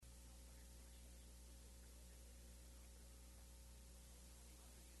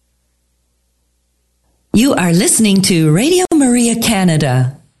You are listening to Radio Maria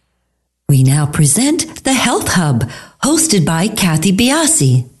Canada. We now present the Health Hub, hosted by Kathy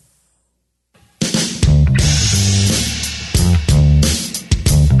Biasi.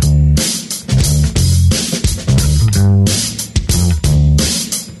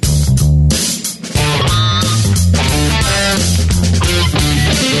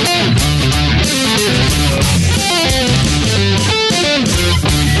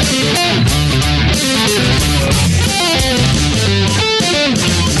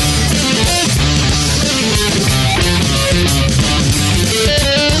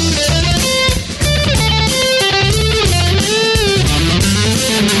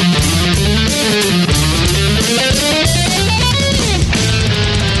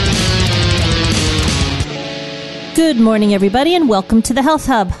 Good morning, everybody, and welcome to the Health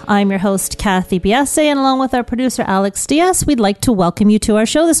Hub. I'm your host, Kathy Biasi, and along with our producer, Alex Diaz, we'd like to welcome you to our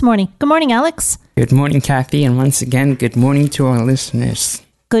show this morning. Good morning, Alex. Good morning, Kathy, and once again, good morning to our listeners.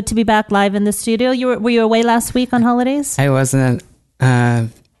 Good to be back live in the studio. Were you away last week on holidays? I was on a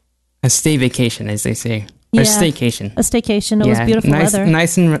stay vacation, as they say, or staycation. A staycation. It was beautiful weather.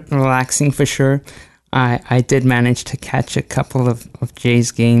 Nice and relaxing for sure. I did manage to catch a couple of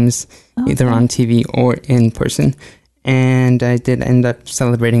Jays games, either on TV or in person. And I did end up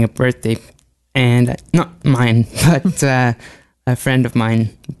celebrating a birthday, and not mine, but a friend of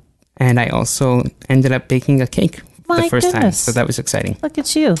mine. And I also ended up baking a cake for the first time. So that was exciting. Look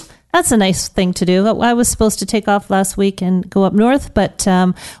at you. That's a nice thing to do. I was supposed to take off last week and go up north, but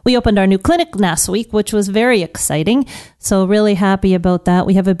we opened our new clinic last week, which was very exciting. So really happy about that.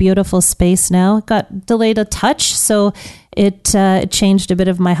 We have a beautiful space now. It got delayed a touch, so it changed a bit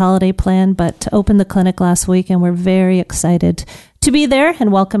of my holiday plan, but opened the clinic last week, and we're very excited to be there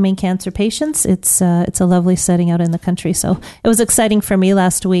and welcoming cancer patients. It's a lovely setting out in the country, so it was exciting for me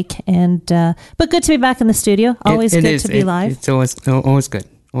last week, and but good to be back in the studio. Always good to be live. It's always good.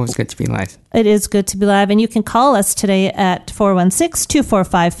 Always good to be live. It is good to be live. And you can call us today at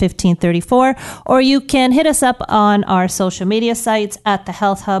 416-245-1534, or you can hit us up on our social media sites at the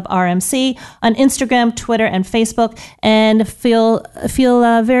Health Hub RMC on Instagram, Twitter, and Facebook. And feel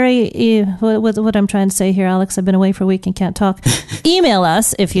very, what I'm trying to say here, Alex, I've been away for a week and can't talk. Email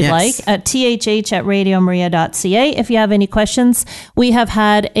us, if you'd like, at thh@radiomaria.ca if you have any questions. We have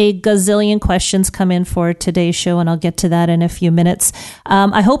had a gazillion questions come in for today's show, and I'll get to that in a few minutes.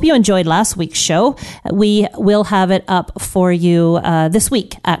 I hope you enjoyed last week's show. We will have it up for you this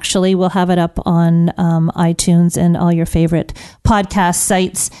week, actually. We'll have it up on iTunes and all your favorite podcast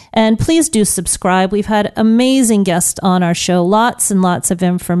sites. And please do subscribe. We've had amazing guests on our show, lots and lots of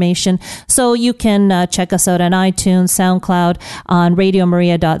information. So you can check us out on iTunes, SoundCloud, on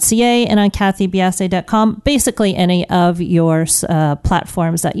radiomaria.ca, and on kathybiasi.com, basically any of your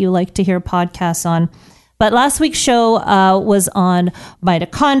platforms that you like to hear podcasts on. But last week's show was on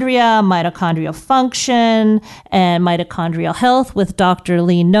mitochondrial function, and mitochondrial health with Dr.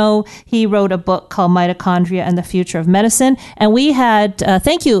 Lee No. He wrote a book called Mitochondria and the Future of Medicine. And we had,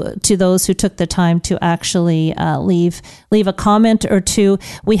 thank you to those who took the time to actually leave a comment or two.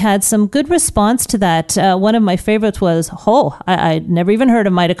 We had some good response to that. One of my favorites was, I'd never even heard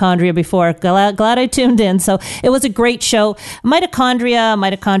of mitochondria before. Glad I tuned in. So it was a great show.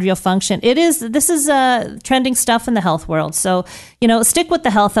 Mitochondrial function. This is trending stuff in the health world. So, stick with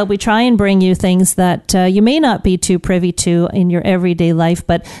the Health Hub. We try and bring you things that you may not be too privy to in your everyday life,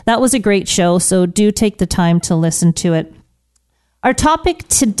 but that was a great show. So do take the time to listen to it. Our topic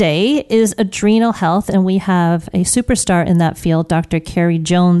today is adrenal health, and we have a superstar in that field, Dr. Carrie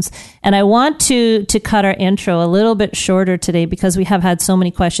Jones. And I want to cut our intro a little bit shorter today because we have had so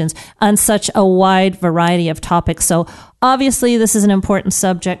many questions on such a wide variety of topics. So obviously, this is an important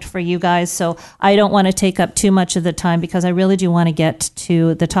subject for you guys, so I don't want to take up too much of the time because I really do want to get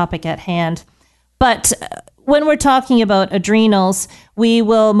to the topic at hand. But when we're talking about adrenals, we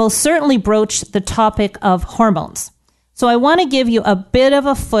will most certainly broach the topic of hormones. So I want to give you a bit of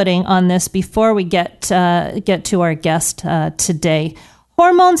a footing on this before we get to our guest today.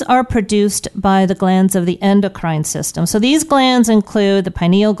 Hormones are produced by the glands of the endocrine system. So these glands include the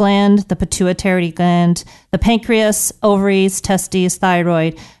pineal gland, the pituitary gland, the pancreas, ovaries, testes,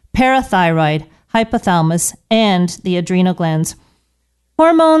 thyroid, parathyroid, hypothalamus, and the adrenal glands.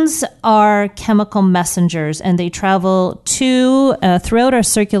 Hormones are chemical messengers, and they travel throughout our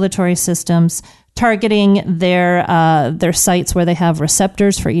circulatory systems, targeting their sites where they have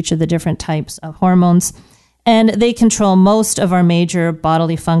receptors for each of the different types of hormones. And they control most of our major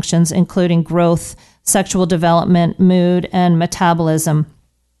bodily functions, including growth, sexual development, mood, and metabolism.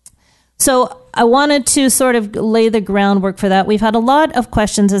 So I wanted to sort of lay the groundwork for that. We've had a lot of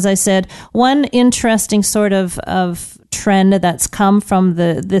questions, as I said. One interesting sort of trend that's come from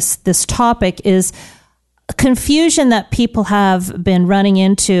this topic is confusion that people have been running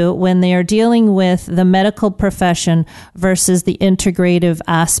into when they are dealing with the medical profession versus the integrative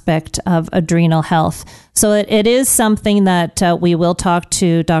aspect of adrenal health. So it is something that we will talk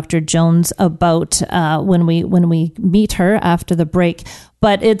to Dr. Jones about when we meet her after the break.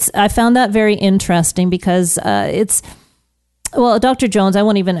 But I found that very interesting because well, Dr. Jones, I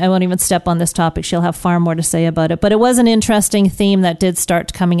won't even step on this topic. She'll have far more to say about it. But it was an interesting theme that did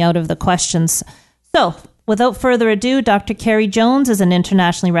start coming out of the questions. So, without further ado, Dr. Carrie Jones is an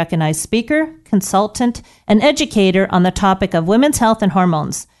internationally recognized speaker, consultant, and educator on the topic of women's health and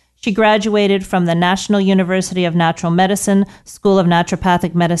hormones. She graduated from the National University of Natural Medicine School of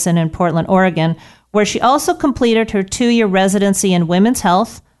Naturopathic Medicine in Portland, Oregon, where she also completed her 2-year residency in women's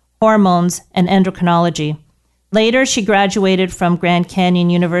health, hormones, and endocrinology. Later, she graduated from Grand Canyon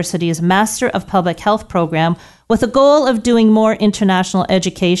University's Master of Public Health program with the goal of doing more international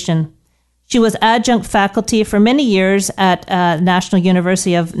education. She was adjunct faculty for many years at National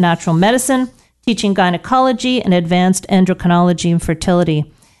University of Natural Medicine, teaching gynecology and advanced endocrinology and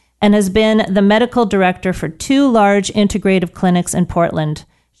fertility, and has been the medical director for 2 large integrative clinics in Portland.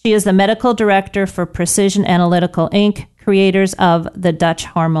 She is the medical director for Precision Analytical Inc., creators of the Dutch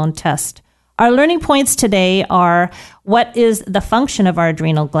hormone test. Our learning points today are: what is the function of our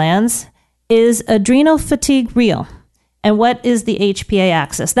adrenal glands? Is adrenal fatigue real? And what is the HPA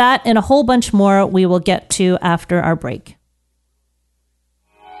axis? That and a whole bunch more we will get to after our break.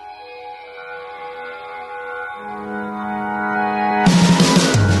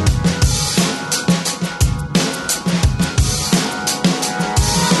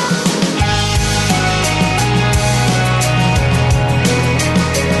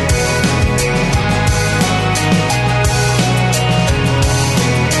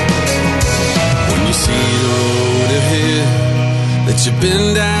 You've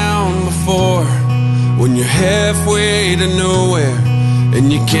been down before, when you're halfway to nowhere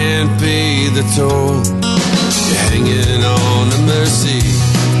and you can't pay the toll. You're hanging on to mercy,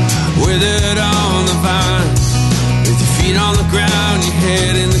 withered on the vine, with your feet on the ground, your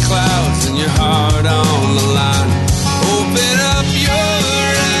head in the clouds, and your heart on the line. Open up your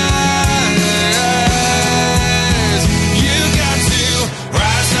eyes. You got to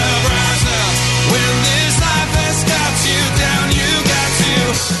rise up when this life has got you down.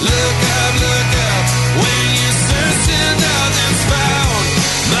 Look up, when you're searching, nothing's found.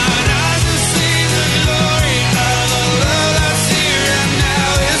 Mine eyes have seen the glory of the love that's here and now.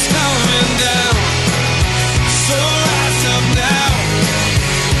 It's coming down, so rise up now,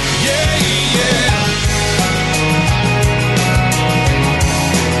 yeah.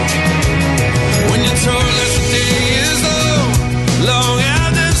 When you're told that the day is long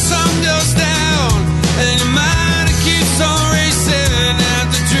after the sun goes down, and your mind keeps on racing at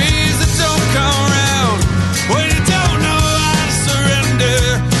the dreams that don't come around. When you don't know how to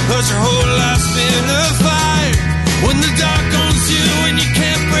surrender, 'cause your whole life's been a fight. When the dark owns you and you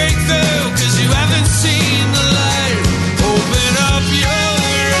can't break through, 'cause you haven't seen the light. Open up your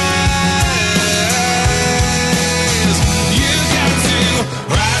eyes. You got to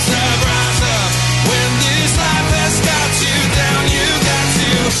rise up when this life has got you down. You got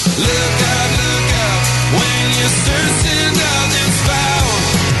to look up when you're searching, nothing's found.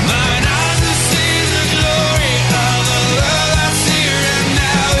 Mine eyes have seen the glory of the love that's here and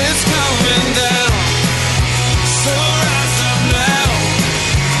now. It's coming down, so rise up now,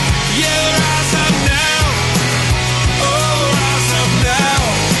 yeah, rise up now, oh, rise up now.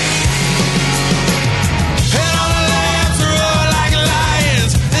 And all the lambs roar like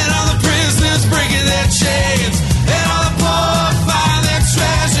lions, and all the prisoners breaking their chains, and all the poor find their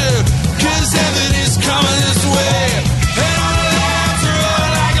treasure, 'cause heaven is coming this way. And all the lambs roar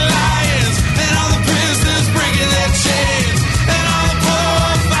like lions, and all the prisoners breaking their chains, and all the poor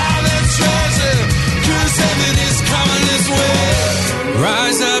find their treasure, 'cause heaven is coming this way.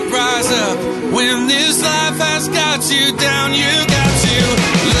 Rise up when this life has got you down. You got to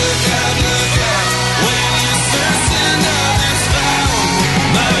look up when you're searching, nothing's found.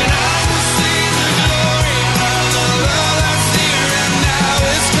 Mine eyes have seen the glory of the love that's here and now.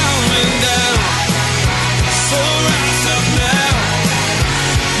 It's coming down, so rise up now,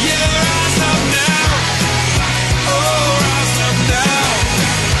 yeah, rise up now, oh, rise up now,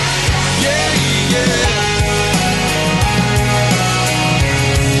 yeah.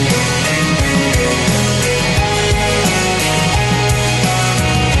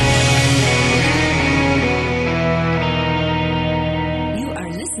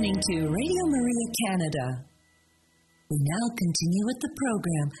 listening to Radio Maria Canada. We now continue with the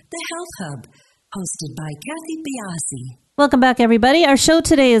program, The Health Hub, hosted by Kathy Biasi. Welcome back, everybody. Our show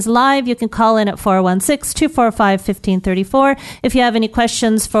today is live. You can call in at 416-245-1534 if you have any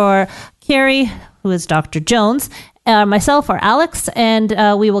questions for Carrie, who is Dr. Jones, myself, or Alex, and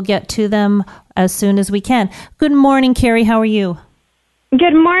we will get to them as soon as we can. Good morning, Carrie. How are you?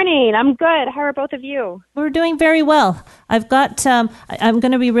 Good morning. I'm good. How are both of you? We're doing very well. I've got, I'm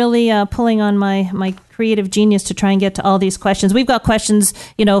going to be really pulling on my creative genius to try and get to all these questions. We've got questions,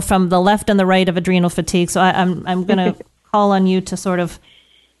 from the left and the right of adrenal fatigue. So I'm going to call on you to sort of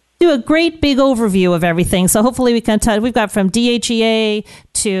do a great big overview of everything. So hopefully we can we've got from DHEA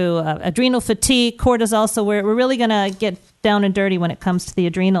to adrenal fatigue, cortisol. So we're really going to get down and dirty when it comes to the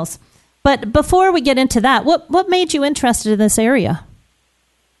adrenals. But before we get into that, what made you interested in this area?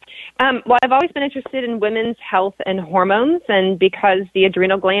 Well, I've always been interested in women's health and hormones, and because the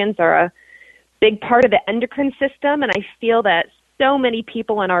adrenal glands are a big part of the endocrine system, and I feel that so many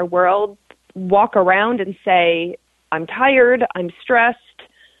people in our world walk around and say, I'm tired, I'm stressed,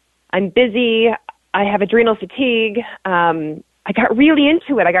 I'm busy, I have adrenal fatigue. I got really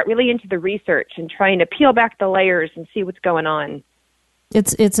into it. I got really into the research and trying to peel back the layers and see what's going on.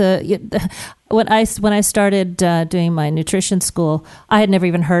 When I started doing my nutrition school, I had never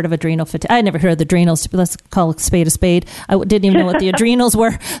even heard of adrenal fatigue. I had never heard of the adrenals. Let's call a spade a spade. I didn't even know what the adrenals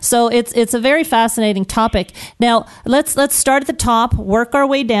were. So it's a very fascinating topic. Now let's start at the top, work our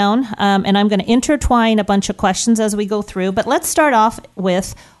way down, and I'm going to intertwine a bunch of questions as we go through. But let's start off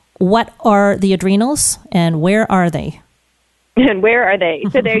with, what are the adrenals and where are they? And where are they?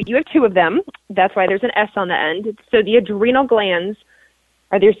 So there, you have two of them. That's why there's an S on the end. So the adrenal glands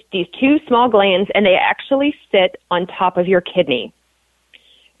are these two small glands, and they actually sit on top of your kidney.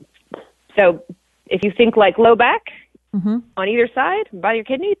 So if you think like low back, on either side by your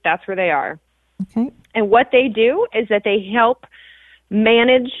kidney, that's where they are. Okay. And what they do is that they help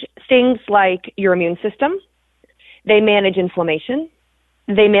manage things like your immune system. They manage inflammation.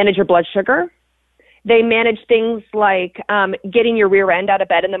 They manage your blood sugar. They manage things like getting your rear end out of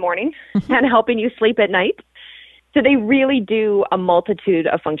bed in the morning and helping you sleep at night. So they really do a multitude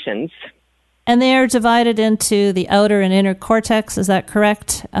of functions. And they are divided into the outer and inner cortex. Is that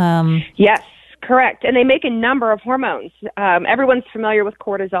correct? Yes, correct. And they make a number of hormones. Everyone's familiar with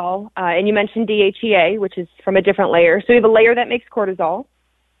cortisol. And you mentioned DHEA, which is from a different layer. So you have a layer that makes cortisol.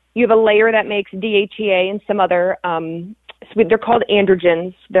 You have a layer that makes DHEA and some other, they're called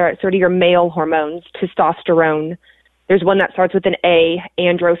androgens. They're sort of your male hormones, testosterone. There's one that starts with an A,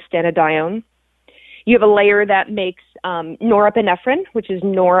 androstenedione. You have a layer that makes norepinephrine, which is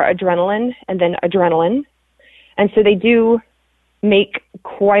noradrenaline, and then adrenaline. And so they do make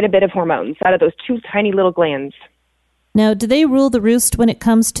quite a bit of hormones out of those two tiny little glands. Now, do they rule the roost when it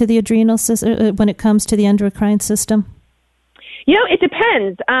comes to the adrenal system, when it comes to the endocrine system? It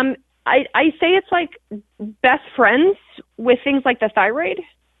depends. I say it's like best friends with things like the thyroid,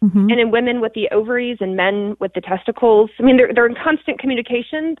 and in women with the ovaries and men with the testicles. I mean, they're in constant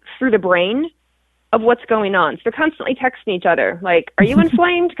communication through the brain of what's going on. So they're constantly texting each other, like, are you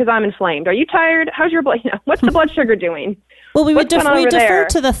inflamed? Because I'm inflamed. Are you tired? How's your blood? What's the blood sugar doing? Well, we defer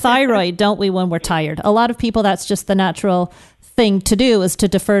to the thyroid, don't we, when we're tired? A lot of people, that's just the natural thing to do, is to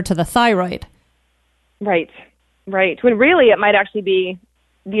defer to the thyroid. Right. When really it might actually be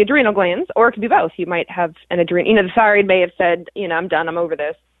the adrenal glands, or it could be both. You might have an adrenal, the thyroid may have said, I'm done, I'm over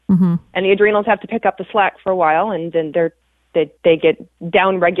this. And the adrenals have to pick up the slack for a while, and then they get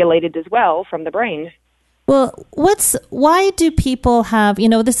down-regulated as well from the brain. Well, why do people have,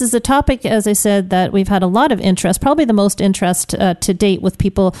 this is a topic, as I said, that we've had a lot of interest, probably the most interest to date with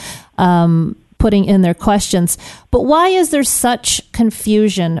people putting in their questions. But why is there such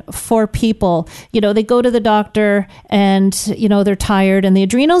confusion for people? They go to the doctor and, they're tired, and the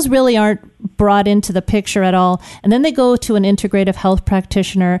adrenals really aren't brought into the picture at all. And then they go to an integrative health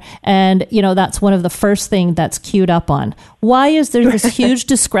practitioner, and, that's one of the first thing that's queued up on. Why is there this huge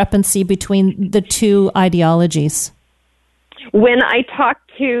discrepancy between the two ideologies? When I talk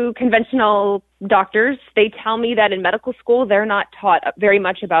to conventional doctors, they tell me that in medical school, they're not taught very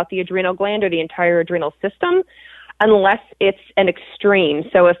much about the adrenal gland or the entire adrenal system unless it's an extreme.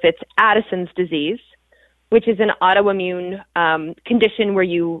 So if it's Addison's disease, which is an autoimmune condition where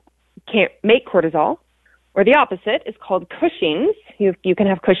you can't make cortisol, or the opposite is called Cushing's. You can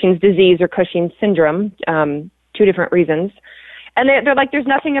have Cushing's disease or Cushing's syndrome, two different reasons. And they're like, there's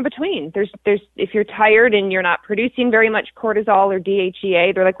nothing in between. There's if you're tired and you're not producing very much cortisol or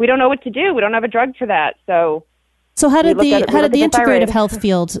DHEA, they're like, we don't know what to do. We don't have a drug for that. So how did the integrative health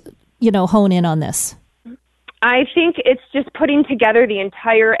field, hone in on this? I think it's just putting together the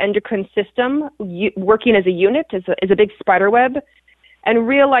entire endocrine system, working as a unit, as a big spider web, and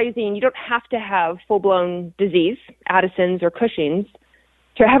realizing you don't have to have full-blown disease, Addison's or Cushing's,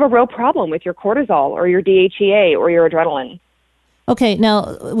 to have a real problem with your cortisol or your DHEA or your adrenaline. Okay,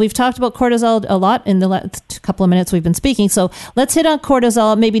 now we've talked about cortisol a lot in the last couple of minutes we've been speaking. So let's hit on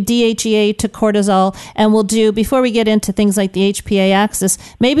cortisol, maybe DHEA to cortisol, and we'll do, before we get into things like the HPA axis,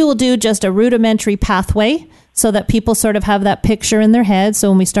 maybe we'll do just a rudimentary pathway so that people sort of have that picture in their head. So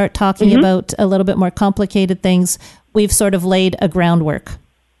when we start talking about a little bit more complicated things, we've sort of laid a groundwork.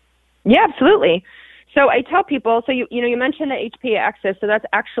 Yeah, absolutely. So I tell people, so you mentioned the HPA axis, so that's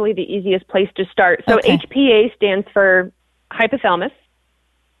actually the easiest place to start. So Okay. HPA stands for hypothalamus,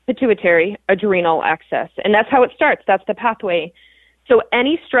 pituitary, adrenal axis, and that's how it starts. That's the pathway. So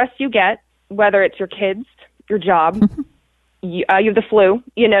any stress you get, whether it's your kids, your job, you have the flu,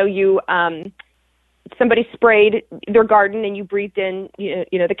 somebody sprayed their garden and you breathed in,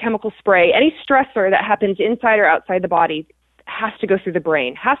 the chemical spray. Any stressor that happens inside or outside the body has to go through the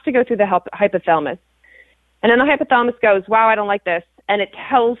brain, has to go through the hypothalamus. And then the hypothalamus goes, wow, I don't like this. And it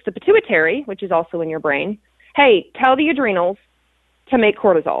tells the pituitary, which is also in your brain, hey, tell the adrenals to make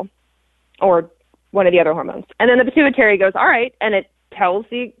cortisol or one of the other hormones. And then the pituitary goes, all right, and it tells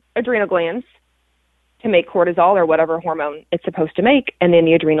the adrenal glands to make cortisol or whatever hormone it's supposed to make, and then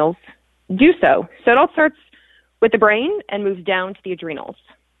the adrenals do so. So it all starts with the brain and moves down to the adrenals.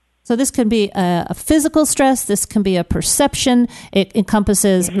 So this can be a physical stress. This can be a perception. It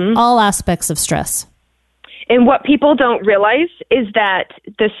encompasses all aspects of stress. And what people don't realize is that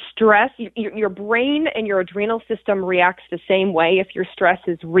the stress, your brain and your adrenal system reacts the same way if your stress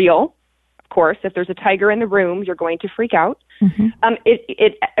is real. Of course, if there's a tiger in the room, you're going to freak out.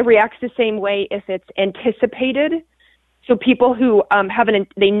 It reacts the same way if it's anticipated. So people who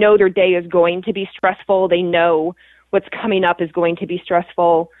they know their day is going to be stressful. They know what's coming up is going to be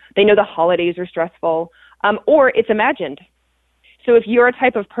stressful. They know the holidays are stressful, or it's imagined. So if you're a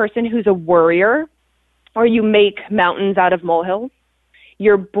type of person who's a worrier, or you make mountains out of molehills,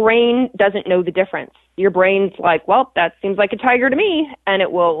 your brain doesn't know the difference. Your brain's like, well, that seems like a tiger to me, and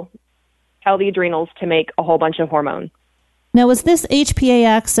it will tell the adrenals to make a whole bunch of hormone. Now, is this HPA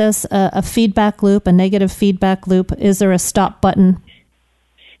axis a feedback loop, a negative feedback loop? Is there a stop button?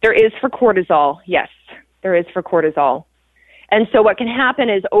 There is for cortisol, yes. There is for cortisol. And so what can happen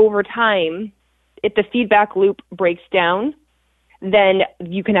is over time, if the feedback loop breaks down, then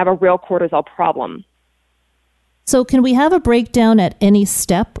you can have a real cortisol problem. So can we have a breakdown at any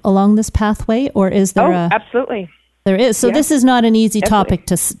step along this pathway, or is there absolutely. There is. So this is not an easy topic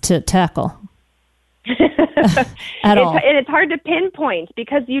to tackle at all. And it's hard to pinpoint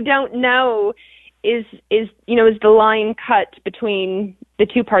because you don't know is the line cut between the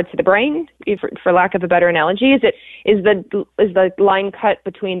two parts of the brain, for lack of a better analogy? Is the line cut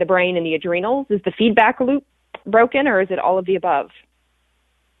between the brain and the adrenals? Is the feedback loop broken, or is it all of the above?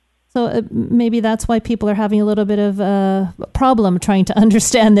 So maybe that's why people are having a little bit of a problem trying to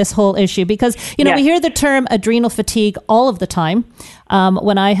understand this whole issue, because, we hear the term adrenal fatigue all of the time.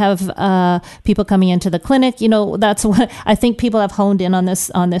 When I have people coming into the clinic, that's what I think people have honed in on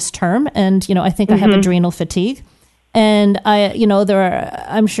this term. And, I think I have adrenal fatigue. And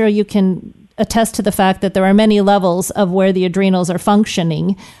I'm sure you can attest to the fact that there are many levels of where the adrenals are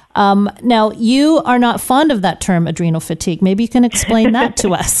functioning. Now, you are not fond of that term, adrenal fatigue. Maybe you can explain that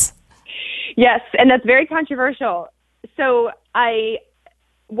to us. Yes, and that's very controversial. So I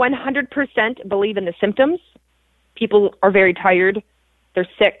 100% believe in the symptoms. People are very tired. They're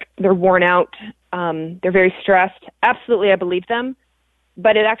sick. They're worn out. They're very stressed. Absolutely, I believe them.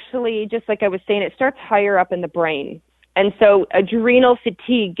 But it actually, just like I was saying, it starts higher up in the brain. And so adrenal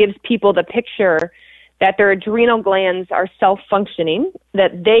fatigue gives people the picture that their adrenal glands are self-functioning,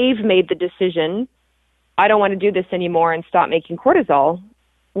 that they've made the decision, I don't want to do this anymore and stop making cortisol,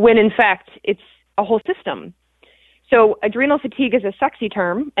 when in fact it's a whole system. So adrenal fatigue is a sexy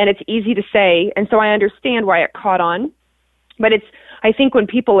term, and it's easy to say, and so I understand why it caught on. But I think when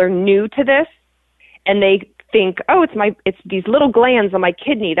people are new to this and they think, oh, it's these little glands on my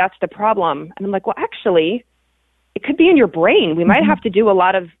kidney, that's the problem. And I'm like, well, actually, it could be in your brain. We might have to do a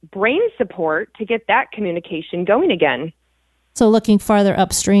lot of brain support to get that communication going again. So looking farther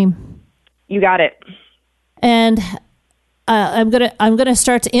upstream. You got it. And I'm gonna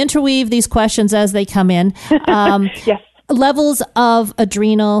start to interweave these questions as they come in. Yes. Levels of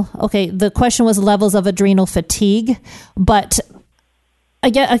adrenal. Okay, the question was levels of adrenal fatigue, but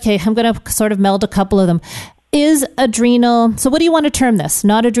I'm going to sort of meld a couple of them. Is adrenal, so what do you want to term this?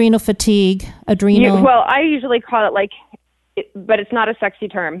 Not adrenal fatigue, adrenal? Well, I usually call it like but it's not a sexy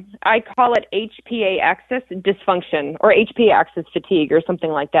term. I call it HPA axis dysfunction or HPA axis fatigue or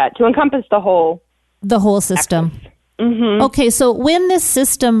something like that to encompass the whole system. Mm-hmm. Okay, so when this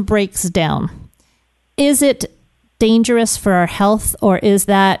system breaks down, is it dangerous for our health, or is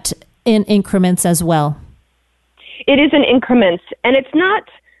that in increments as well? It is in increments, and it's not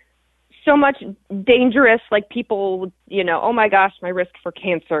so much dangerous like people, oh my gosh, my risk for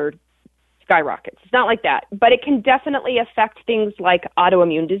cancer skyrockets. It's not like that, but it can definitely affect things like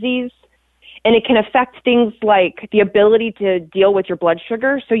autoimmune disease, and it can affect things like the ability to deal with your blood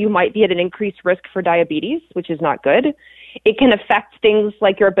sugar, so you might be at an increased risk for diabetes, which is not good. It can affect things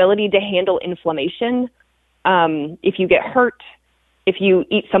like your ability to handle inflammation. If you get hurt, if you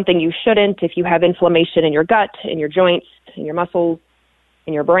eat something you shouldn't, if you have inflammation in your gut, in your joints, in your muscles,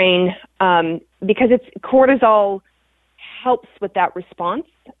 in your brain, because cortisol helps with that response.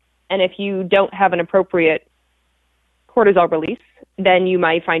 And if you don't have an appropriate cortisol release, then you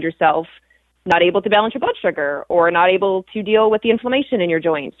might find yourself not able to balance your blood sugar, or not able to deal with the inflammation in your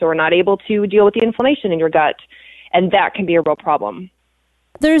joints, or not able to deal with the inflammation in your gut. And that can be a real problem.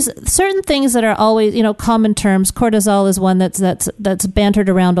 There's certain things that are always, common terms. Cortisol is one that's bantered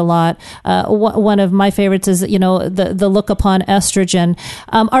around a lot. One of my favorites is, the look upon estrogen.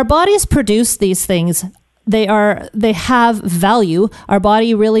 Our bodies produce these things. They have value. Our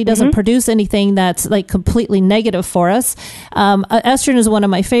body really doesn't produce anything that's like completely negative for us. Estrogen is one of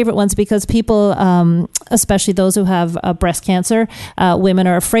my favorite ones because people, especially those who have breast cancer, women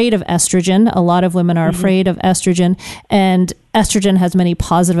are afraid of estrogen. A lot of women are afraid of estrogen, and estrogen has many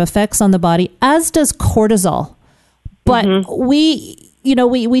positive effects on the body, as does cortisol. But we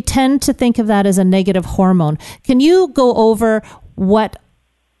tend to think of that as a negative hormone. Can you go over what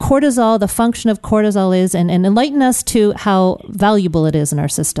cortisol, the function of cortisol is, and enlighten us to how valuable it is in our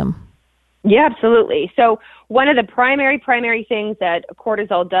system? Yeah, absolutely. So one of the primary things that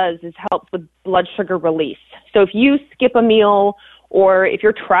cortisol does is help with blood sugar release. So if you skip a meal, or if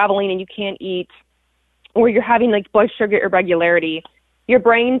you're traveling and you can't eat, or you're having like blood sugar irregularity, your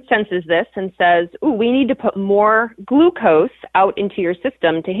brain senses this and says, ooh, we need to put more glucose out into your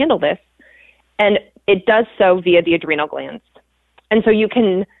system to handle this. And it does so via the adrenal glands. And so you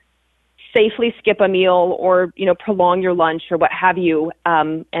can safely skip a meal, or, prolong your lunch or what have you.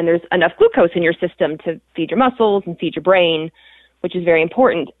 And there's enough glucose in your system to feed your muscles and feed your brain, which is very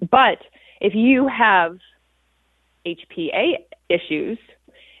important. But if you have HPA issues,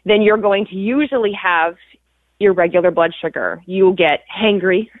 then you're going to usually have irregular blood sugar. You'll get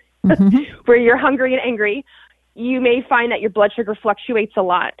hangry, where you're hungry and angry. You may find that your blood sugar fluctuates a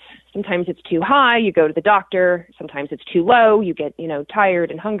lot. Sometimes it's too high, you go to the doctor. Sometimes it's too low, you get,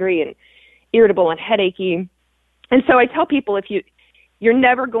 tired and hungry and irritable and headachy. And so I tell people, you're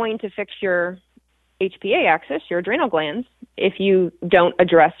never going to fix your HPA axis, your adrenal glands, if you don't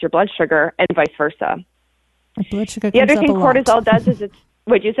address your blood sugar, and vice versa. Blood sugar the comes other thing cortisol does is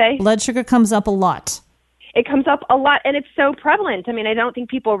what'd you say? Blood sugar comes up a lot. It comes up a lot, and it's so prevalent. I mean, I don't think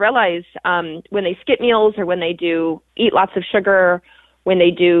people realize when they skip meals, or when they do eat lots of sugar, when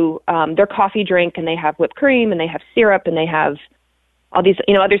they do their coffee drink and they have whipped cream and they have syrup and they have all these,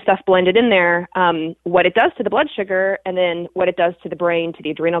 other stuff blended in there, what it does to the blood sugar, and then what it does to the brain, to the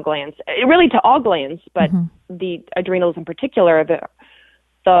adrenal glands, really to all glands, but the adrenals in particular are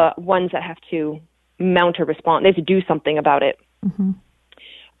the ones that have to mount a response. They have to do something about it.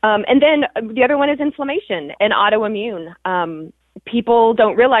 And then the other one is inflammation and autoimmune. People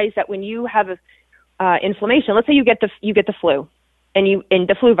don't realize that when you have inflammation, let's say you get the flu, and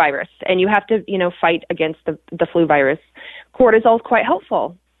the flu virus, and you have to fight against the flu virus. Cortisol is quite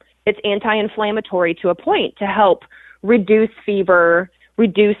helpful. It's anti-inflammatory to a point to help reduce fever,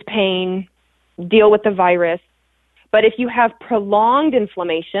 reduce pain, deal with the virus. But if you have prolonged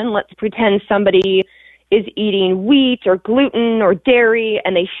inflammation, let's pretend somebody is eating wheat or gluten or dairy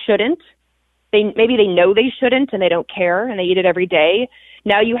and they shouldn't. Maybe they know they shouldn't and they don't care and they eat it every day.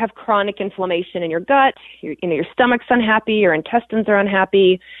 Now you have chronic inflammation in your gut, your stomach's unhappy, your intestines are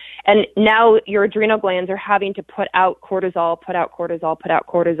unhappy, and now your adrenal glands are having to put out cortisol.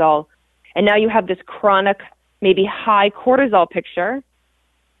 And now you have this chronic, maybe high cortisol picture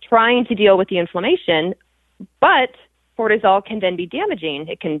trying to deal with the inflammation, but cortisol can then be damaging.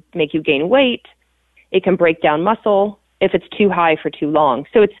 It can make you gain weight. It can break down muscle if it's too high for too long.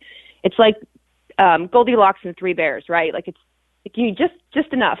 So it's like Goldilocks and Three Bears, right? Like you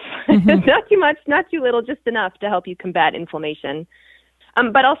just enough, not too much, not too little, just enough to help you combat inflammation.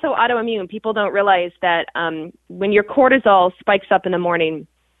 But also autoimmune. People don't realize that when your cortisol spikes up in the morning,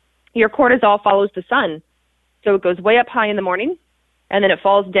 your cortisol follows the sun. So it goes way up high in the morning, and then it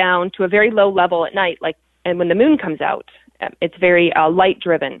falls down to a very low level at night, and when the moon comes out. It's very light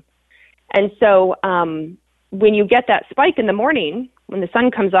driven. And so when you get that spike in the morning, when the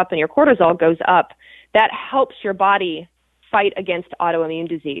sun comes up and your cortisol goes up, that helps your body fight against autoimmune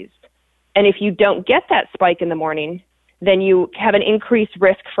disease. And if you don't get that spike in the morning, then you have an increased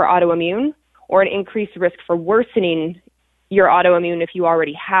risk for autoimmune or an increased risk for worsening your autoimmune if you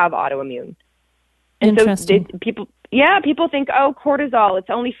already have autoimmune. And so people think, oh, cortisol, it's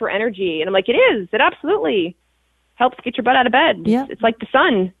only for energy. And I'm like, it is. It absolutely helps get your butt out of bed. Yeah. It's like the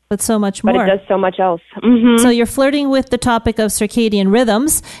sun. But so much more. But it does so much else. Mm-hmm. So you're flirting with the topic of circadian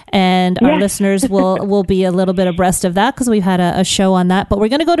rhythms, and our listeners will be a little bit abreast of that because we've had a show on that. But we're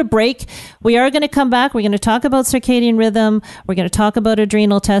going to go to break. We are going to come back. We're going to talk about circadian rhythm. We're going to talk about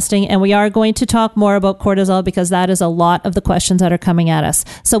adrenal testing, and we are going to talk more about cortisol because that is a lot of the questions that are coming at us.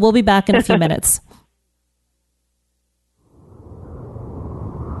 So we'll be back in a few minutes.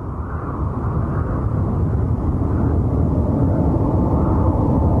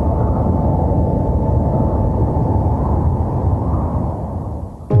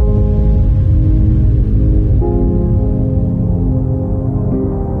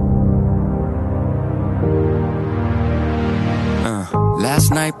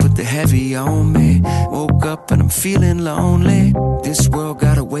 Last night put the heavy on me. Woke up and I'm feeling lonely. This world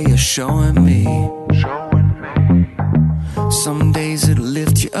got a way of showing me. Some days it'll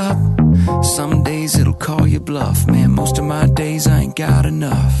lift you up, some days it'll call you bluff. Man, most of my days I ain't got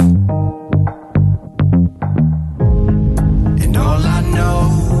enough. And all I know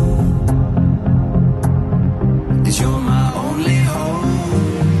is you're my only hope.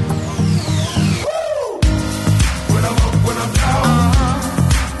 When I'm up, when I'm down,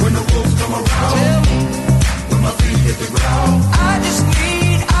 when the wolves come around, when my feet hit the ground, I just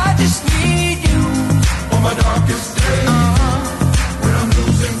need you on my darkest day. When I'm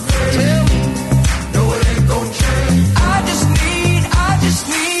losing faith, no, it ain't gon' change. I just need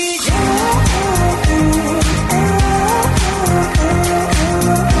you.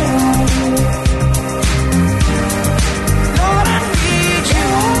 Lord, I need you.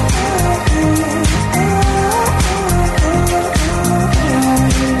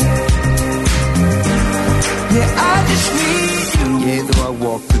 Yeah, I just need you. Yeah, though I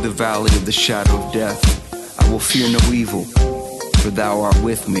walk through the valley of the shadow of death, I will fear no evil, for thou art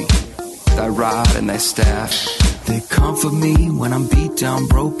with me. Thy rod and thy staff, they comfort me when I'm beat down,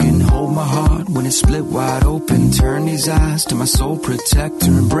 broken. Hold my heart when it's split wide open. Turn these eyes to my soul protector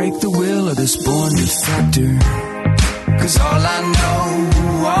and break the will of this born defector. Cause all I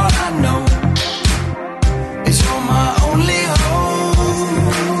know is you're my only hope.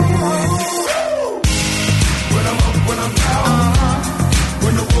 When I'm up, when I'm down,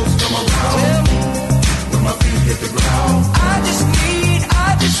 when the wolves come around, when my feet hit the ground, I just need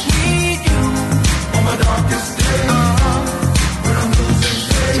you on my darkest day. When I'm losing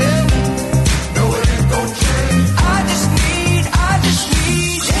faith, no, it ain't gon' change. I just need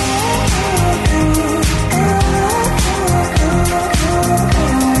you.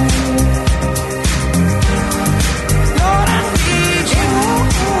 Lord, I need you.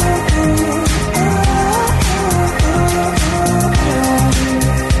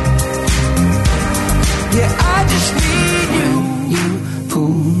 Yeah, I just need you. You pull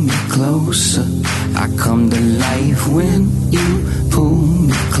me closer, I come to life. When you pull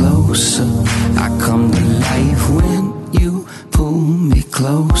me closer, I come to life. When you pull me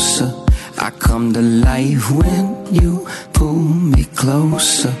closer, I come to life. When you pull me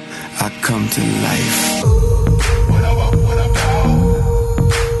closer, I come to life. When I'm up, when I'm down,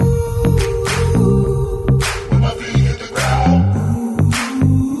 when my feet hit the ground,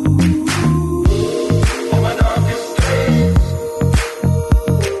 on my darkest days,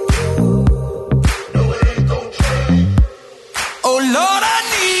 no, it ain't gon' change. Oh Lord, I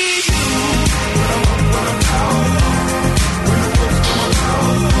need you. When I'm up, when I'm down, when the wolves come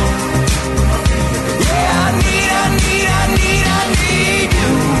around, when my feet hit the ground. Yeah, I need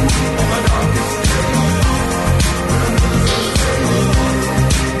you. On my darkest days, when I'm losing faith,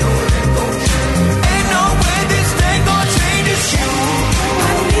 no, it ain't gon' change. Ain't no way this thing gon' change. It's you.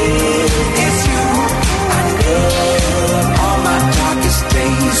 It's you. I need all my darkest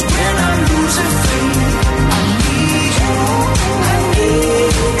days when I'm losing faith. I need you.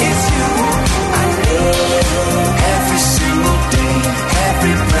 It's you. I need every single day,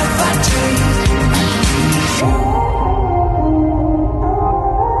 every breath I take.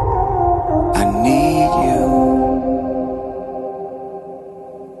 I need you.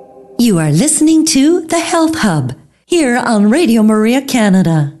 You are listening to The Health Hub here on Radio Maria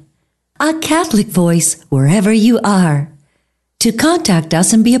Canada. A Catholic voice wherever you are. To contact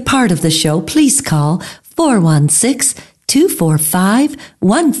us and be a part of the show, please call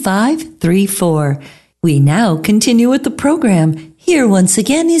 888-245-1534. We now continue with the program. Here once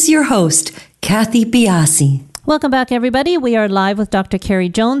again is your host, Kathy Biasi. Welcome back, everybody. We are live with Dr. Carrie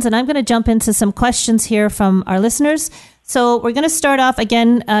Jones, and I'm going to jump into some questions here from our listeners. So we're going to start off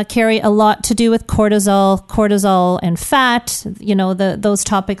again, Carrie, a lot to do with cortisol and fat, those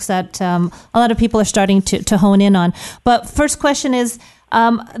topics that a lot of people are starting to hone in on. But first question is,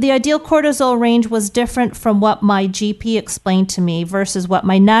 the ideal cortisol range was different from what my GP explained to me versus what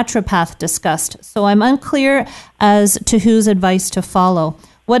my naturopath discussed. So I'm unclear as to whose advice to follow.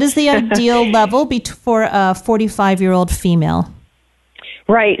 What is the ideal level for a 45-year-old female?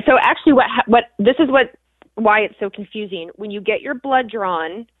 Right. So actually, why it's so confusing. When you get your blood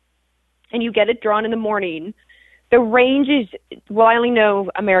drawn, and you get it drawn in the morning, the range is, well, I only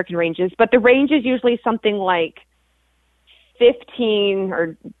know American ranges, but the range is usually something like 15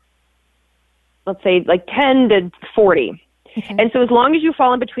 or let's say like 10 to 40. Okay. And so as long as you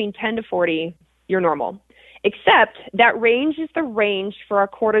fall in between 10 to 40, you're normal. Except that range is the range for our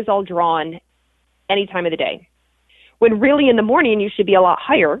cortisol drawn any time of the day. When really in the morning, you should be a lot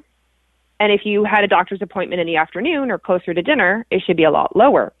higher. And if you had a doctor's appointment in the afternoon or closer to dinner, it should be a lot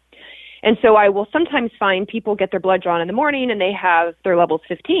lower. And so I will sometimes find people get their blood drawn in the morning and they have their levels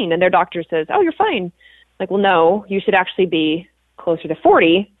 15 and their doctor says, oh, you're fine. Like, well, no, you should actually be closer to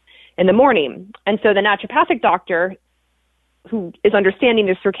 40 in the morning. And so the naturopathic doctor who is understanding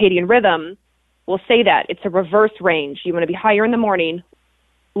the circadian rhythm will say that it's a reverse range. You want to be higher in the morning,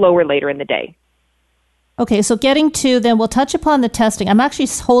 lower later in the day. Okay, so getting to, then we'll touch upon the testing. I'm actually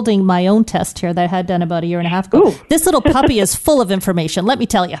holding my own test here that I had done about a year and a half ago. Ooh. This little puppy is full of information, let me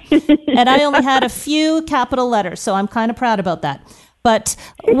tell you. And I only had a few capital letters, so I'm kind of proud about that. But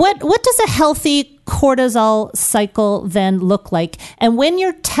what does a healthy cortisol cycle then look like? And when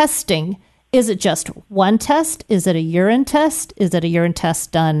you're testing, is it just one test? Is it a urine test? Is it a urine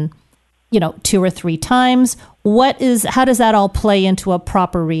test done 2 or 3 times? How does that all play into a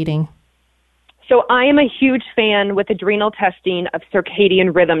proper reading? So I am a huge fan with adrenal testing of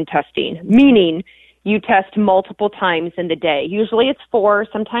circadian rhythm testing, meaning you test multiple times in the day. Usually it's 4,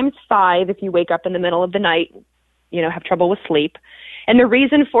 sometimes 5 if you wake up in the middle of the night, have trouble with sleep. And the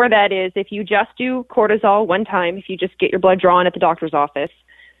reason for that is if you just do cortisol one time, if you just get your blood drawn at the doctor's office,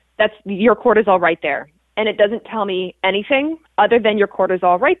 that's your cortisol right there. And it doesn't tell me anything other than your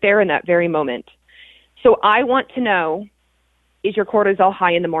cortisol right there in that very moment. So I want to know, is your cortisol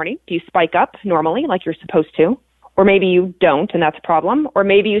high in the morning? Do you spike up normally like you're supposed to? Or maybe you don't, and that's a problem. Or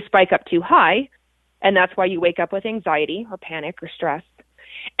maybe you spike up too high, and that's why you wake up with anxiety or panic or stress.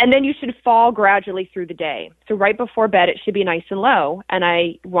 And then you should fall gradually through the day. So right before bed, it should be nice and low. And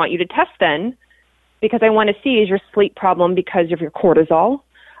I want you to test then because I want to see, is your sleep problem because of your cortisol?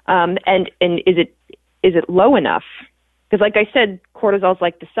 And is it low enough? Because like I said, cortisol is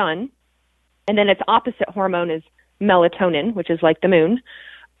like the sun. And then its opposite hormone is melatonin, which is like the moon.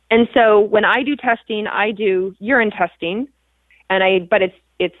 And so when I do testing, I do urine testing, but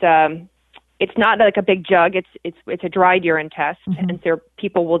it's not like a big jug. It's a dried urine test, and so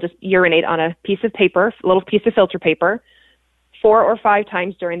people will just urinate on a piece of paper, a little piece of filter paper, 4 or 5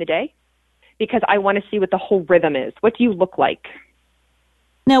 times during the day, because I want to see what the whole rhythm is. What do you look like?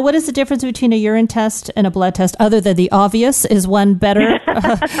 Now, what is the difference between a urine test and a blood test, other than the obvious? Is one better?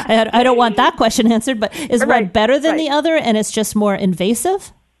 I don't want that question answered, but is one better than the other, and it's just more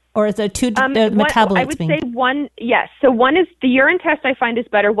invasive? Or is there two metabolites? I would say one, yes. So one is, the urine test I find is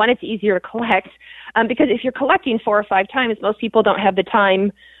better. One, it's easier to collect, because if you're collecting 4 or 5 times, most people don't have the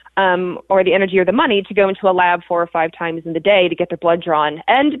time or the energy or the money to go into a lab 4 or 5 times in the day to get their blood drawn.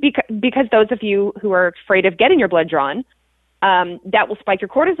 And because those of you who are afraid of getting your blood drawn, that will spike your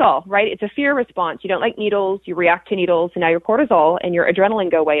cortisol, right? It's a fear response. You don't like needles, you react to needles, and now your cortisol and your adrenaline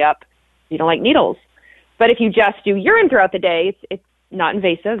go way up. You don't like needles. But if you just do urine throughout the day, it's not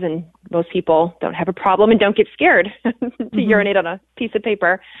invasive, and most people don't have a problem and don't get scared to urinate on a piece of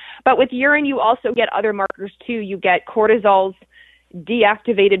paper. But with urine, you also get other markers too. You get cortisol's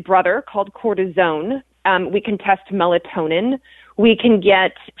deactivated brother called cortisone. We can test melatonin. We can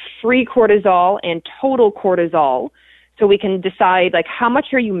get free cortisol and total cortisol. So we can decide, like, how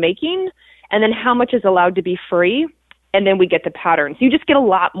much are you making, and then how much is allowed to be free, and then we get the patterns. You just get a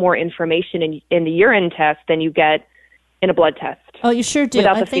lot more information in the urine test than you get in a blood test. Oh, you sure do.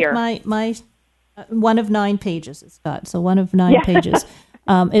 I think my 1 of 9 pages it's got. So 1 of 9 pages.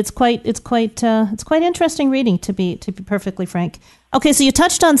 It's quite interesting reading, to be perfectly frank. Okay, so you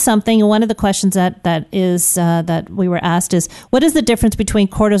touched on something. One of the questions that we were asked is, what is the difference between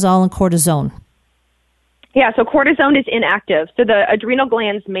cortisol and cortisone? Yeah, so cortisone is inactive. So the adrenal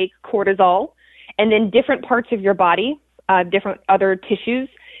glands make cortisol, and then different parts of your body different other tissues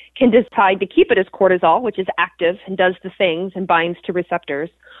can decide to keep it as cortisol, which is active and does the things and binds to receptors.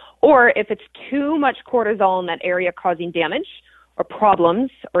 Or if it's too much cortisol in that area causing damage or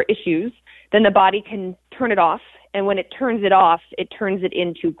problems or issues, then the body can turn it off. And when it turns it off, it turns it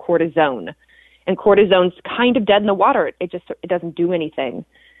into cortisone. And cortisone's kind of dead in the water. It doesn't do anything.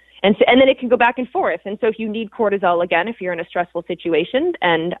 And then it can go back and forth. And so if you need cortisol again, if you're in a stressful situation,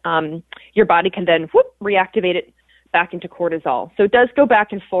 and your body can then reactivate it back into cortisol. So it does go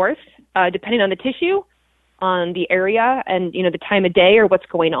back and forth depending on the tissue, on the area, and the time of day or what's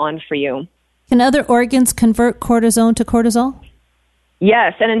going on for you. Can other organs convert cortisone to cortisol?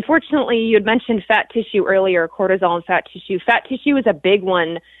 Yes, and unfortunately, you had mentioned fat tissue earlier, cortisol and fat tissue. Fat tissue is a big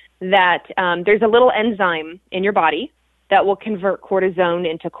one that there's a little enzyme in your body that will convert cortisone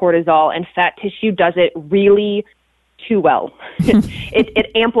into cortisol, and fat tissue does it really too well.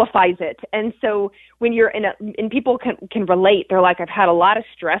 It amplifies it. And so when you're and people can relate, they're like, I've had a lot of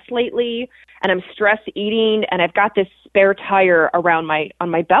stress lately, and I'm stress eating, and I've got this spare tire on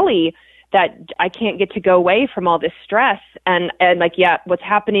my belly that I can't get to go away from all this stress. And like, yeah, what's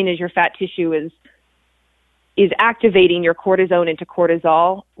happening is your fat tissue is activating your cortisone into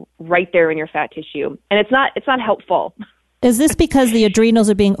cortisol right there in your fat tissue. And it's not helpful. Is this because the adrenals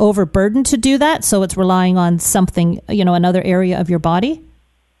are being overburdened to do that? So it's relying on something, another area of your body?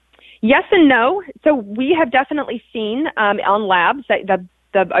 Yes and no. So we have definitely seen on labs that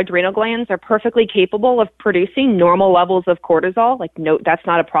the adrenal glands are perfectly capable of producing normal levels of cortisol. Like, no, that's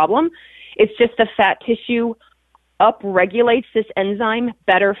not a problem. It's just the fat tissue upregulates this enzyme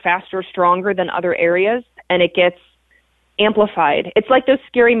better, faster, stronger than other areas, and it gets amplified. It's like those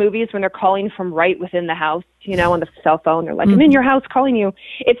scary movies when they're calling from right within the house, on the cell phone. They're like, I'm in your house calling you.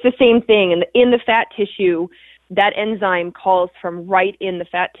 It's the same thing. And in the fat tissue, that enzyme calls from right in the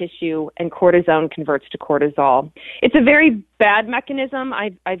fat tissue, and cortisone converts to cortisol. It's a very bad mechanism.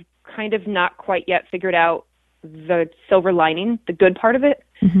 I've kind of not quite yet figured out the silver lining, the good part of it,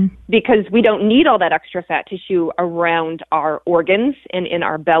 because we don't need all that extra fat tissue around our organs and in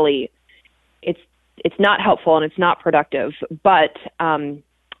our belly. It's not helpful and it's not productive, but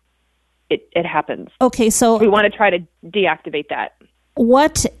it happens. Okay, so we want to try to deactivate that.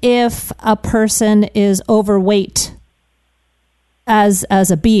 What if a person is overweight as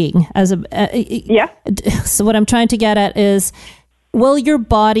a being? Yeah. So what I'm trying to get at is, will your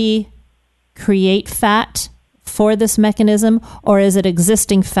body create fat for this mechanism, or is it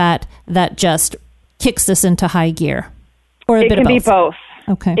existing fat that just kicks this into high gear? Or a bit of both? It can be both.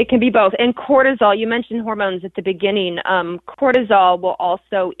 Okay. It can be both. And cortisol, you mentioned hormones at the beginning. Cortisol will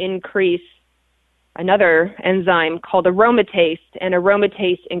also increase another enzyme called aromatase, and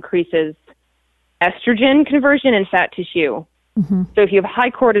aromatase increases estrogen conversion in fat tissue. Mm-hmm. So if you have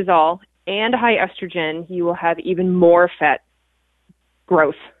high cortisol and high estrogen, you will have even more fat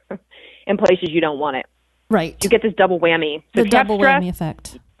growth in places you don't want it. Right. You get this double whammy. So the double whammy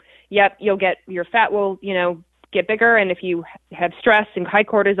effect. Yep. You'll get, your fat will, get bigger. And if you have stress and high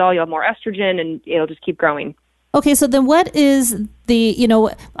cortisol, you'll have more estrogen, and it'll just keep growing. Okay, so then what is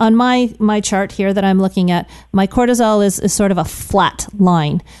the, on my chart here that I'm looking at, my cortisol is sort of a flat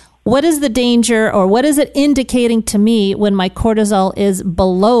line. What is the danger, or what is it indicating to me when my cortisol is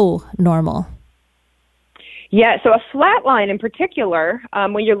below normal? Yeah, so a flat line in particular,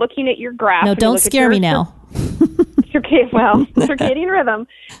 when you're looking at your graph. No, don't scare me now. Circadian rhythm.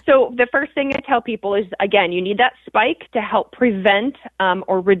 So the first thing I tell people is, again, you need that spike to help prevent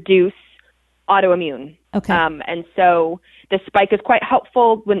or reduce autoimmune. Okay. And so the spike is quite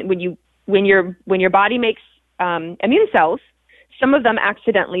helpful when your body makes immune cells. Some of them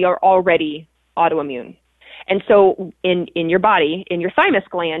accidentally are already autoimmune, and so in your body, in your thymus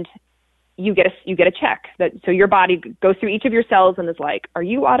gland, you get a check. So your body goes through each of your cells and is like, are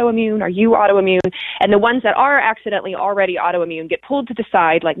you autoimmune? Are you autoimmune? And the ones that are accidentally already autoimmune get pulled to the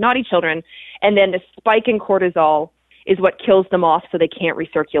side like naughty children, and then the spike in cortisol is what kills them off so they can't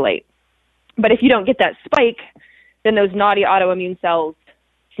recirculate. But if you don't get that spike, then those naughty autoimmune cells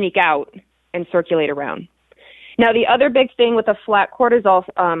sneak out and circulate around. Now, the other big thing with a flat cortisol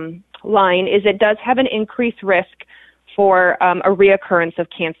line is it does have an increased risk for a reoccurrence of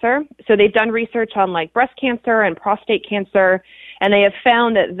cancer. So they've done research on like breast cancer and prostate cancer, and they have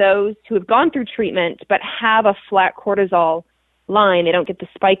found that those who have gone through treatment but have a flat cortisol line, they don't get the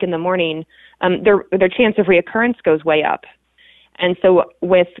spike in the morning, their chance of reoccurrence goes way up. And so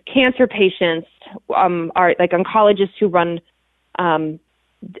with cancer patients, are like oncologists who run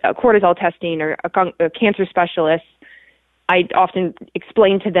cortisol testing, or a cancer specialist, I often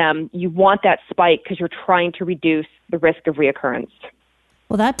explain to them, you want that spike because you're trying to reduce the risk of reoccurrence.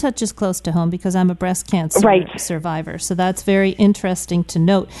 Well, that touches close to home because I'm a breast cancer survivor. So that's very interesting to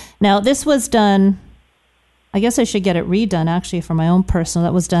note. Now, this was done, I guess I should get it redone actually for my own personal.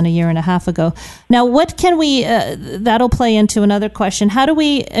 That was done 1.5 years ago. Now, what can we, that'll play into another question. How do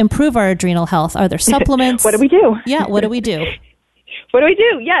we improve our adrenal health? Are there supplements? What do we do? Yeah, what do we do? What do we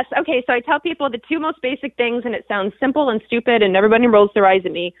do? Yes. Okay, so I tell people the two most basic things, and it sounds simple and stupid, and everybody rolls their eyes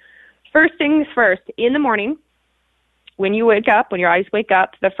at me. First things first, in the morning, when you wake up, when your eyes wake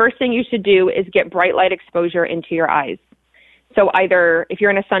up, the first thing you should do is get bright light exposure into your eyes. So either if you're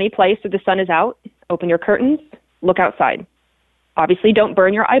in a sunny place or the sun is out, open your curtains, look outside. Obviously, don't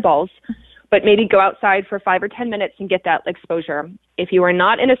burn your eyeballs, but maybe go outside for 5 or 10 minutes and get that exposure. If you are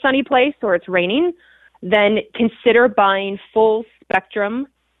not in a sunny place or it's raining, then consider buying full spectrum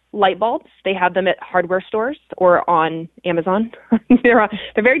light bulbs. They have them at hardware stores or on Amazon. They're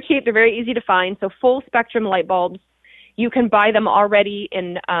very cheap. They're very easy to find. So full spectrum light bulbs. You can buy them already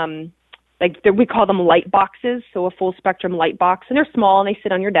in, we call them light boxes, so a full spectrum light box. And they're small, and they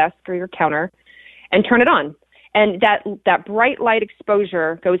sit on your desk or your counter, and turn it on. And that bright light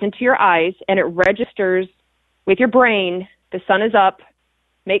exposure goes into your eyes, and it registers with your brain, the sun is up,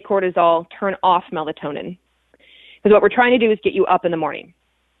 make cortisol, turn off melatonin. Because what we're trying to do is get you up in the morning.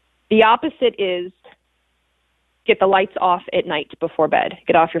 The opposite is get the lights off at night before bed.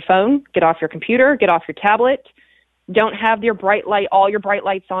 Get off your phone, get off your computer, get off your tablet. Don't have all your bright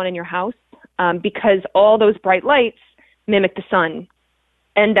lights on in your house because all those bright lights mimic the sun.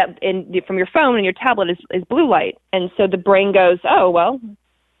 And from your phone and your tablet is blue light. And so the brain goes, oh, well,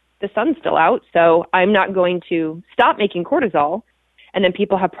 the sun's still out, so I'm not going to stop making cortisol. And then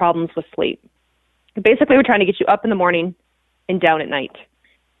people have problems with sleep. Basically, we're trying to get you up in the morning and down at night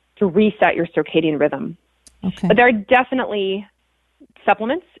to reset your circadian rhythm. Okay. But there are definitely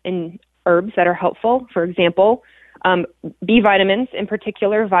supplements and herbs that are helpful. For example, B vitamins, in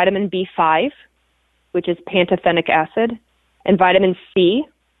particular, vitamin B5, which is pantothenic acid, and vitamin C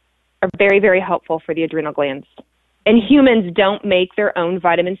are very, very helpful for the adrenal glands. And humans don't make their own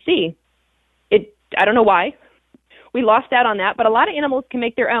vitamin C. I don't know why. We lost out on that, but a lot of animals can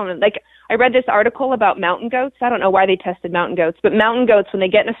make their own. Like, I read this article about mountain goats. I don't know why they tested mountain goats, but mountain goats, when they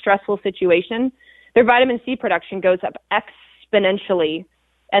get in a stressful situation, their vitamin C production goes up exponentially.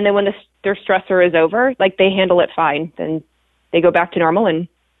 And then when their stressor is over, like, they handle it fine. Then they go back to normal and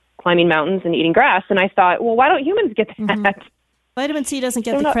climbing mountains and eating grass. And I thought, well, why don't humans get that? Mm-hmm. Vitamin C doesn't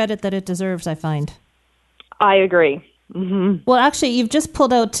get the credit that it deserves, I find. I agree. Mm-hmm. Well, actually, you've just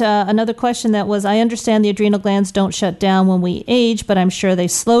pulled out another question that was, I understand the adrenal glands don't shut down when we age, but I'm sure they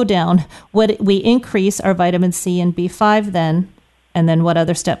slow down. Would we increase our vitamin C and B5 then? And then what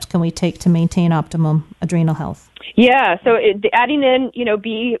other steps can we take to maintain optimum adrenal health? Yeah, so adding in,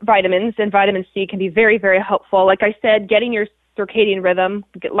 B vitamins and vitamin C can be very, very helpful. Like I said, getting your circadian rhythm,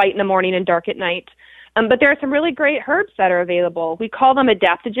 get light in the morning and dark at night. But there are some really great herbs that are available. We call them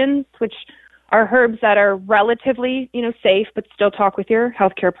adaptogens, which are herbs that are relatively, safe, but still talk with your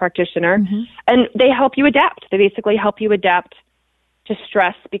healthcare practitioner. Mm-hmm. And they help you adapt. They basically help you adapt to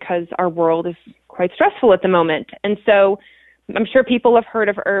stress because our world is quite stressful at the moment. And so I'm sure people have heard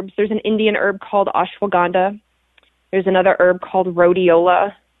of herbs. There's an Indian herb called ashwagandha. There's another herb called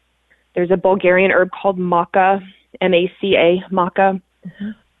rhodiola. There's a Bulgarian herb called maca, M-A-C-A, maca.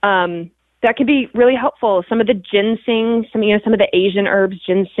 Mm-hmm. That can be really helpful. Some of the ginseng, some of the Asian herbs,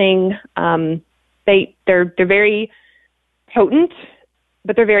 ginseng, they're very potent,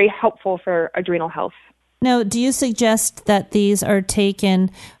 but they're very helpful for adrenal health. Now, do you suggest that these are taken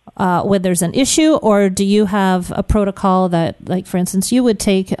when there's an issue, or do you have a protocol that, like, for instance, you would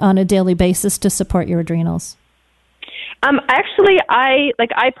take on a daily basis to support your adrenals? Actually, I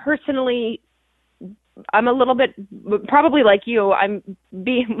personally, I'm a little bit, probably like you,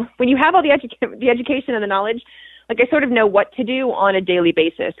 when you have all the education and the knowledge, like, I sort of know what to do on a daily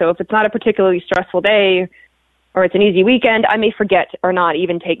basis. So if it's not a particularly stressful day or it's an easy weekend, I may forget or not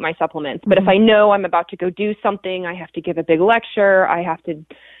even take my supplements. But if I know I'm about to go do something, I have to give a big lecture, I have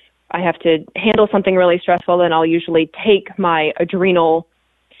to handle something really stressful, then I'll usually take my adrenal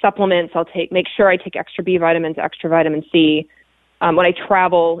supplements. Make sure I take extra B vitamins, extra vitamin C. When I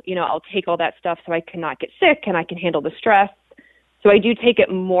travel, I'll take all that stuff so I cannot get sick and I can handle the stress. So I do take it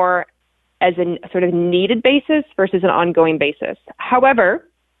more as a sort of needed basis versus an ongoing basis. However,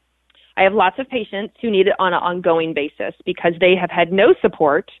 I have lots of patients who need it on an ongoing basis because they have had no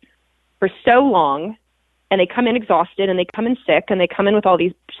support for so long, and they come in exhausted and they come in sick and they come in with all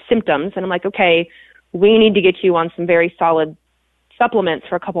these symptoms. And I'm like, okay, we need to get you on some very solid supplements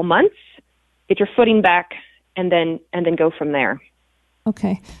for a couple months, get your footing back, and then go from there.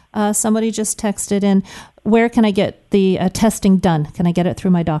 Okay. Somebody just texted in, where can I get the testing done? Can I get it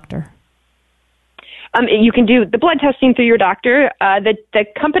through my doctor? You can do the blood testing through your doctor. The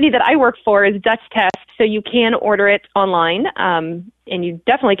company that I work for is Dutch Test, so you can order it online, and you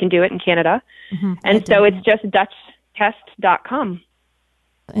definitely can do it in Canada. Mm-hmm. And so it's just DutchTest.com.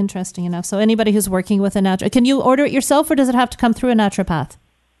 Interesting enough. So anybody who's working with a naturopath, can you order it yourself, or does it have to come through a naturopath?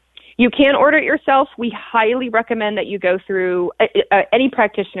 You can order it yourself. We highly recommend that you go through any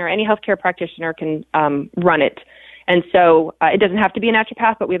practitioner, any healthcare practitioner can run it. And so it doesn't have to be a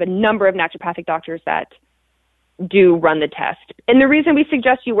naturopath, but we have a number of naturopathic doctors that do run the test. And the reason we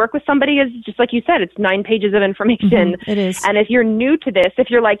suggest you work with somebody is, just like you said, it's 9 pages of information. Mm-hmm, it is. And if you're new to this, if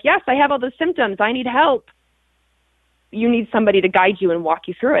you're like, yes, I have all those symptoms, I need help, you need somebody to guide you and walk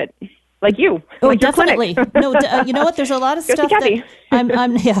you through it. Like you. Oh, like definitely. No, you know what? There's a lot of stuff that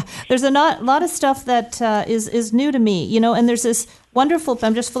there's a lot of stuff that is new to me, you know, and there's this wonderful,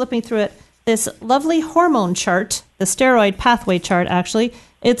 I'm just flipping through it, this lovely hormone chart, the steroid pathway chart, actually.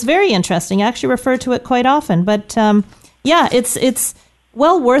 It's very interesting. I actually refer to it quite often, but it's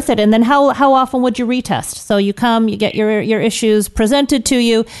well worth it. And then how often would you retest? So you come, you get your issues presented to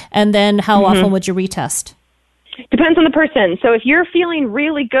you, and then how often would you retest? Depends on the person. So if you're feeling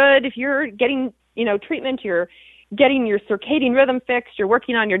really good, if you're getting, treatment, you're getting your circadian rhythm fixed, you're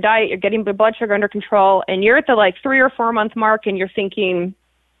working on your diet, you're getting the blood sugar under control, and you're at the 3 or 4 month mark and you're thinking,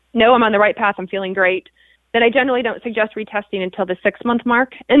 no, I'm on the right path, I'm feeling great, then I generally don't suggest retesting until the 6 month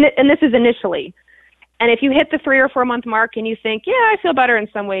mark. And this is initially. And if you hit the 3 or 4 month mark and you think, yeah, I feel better in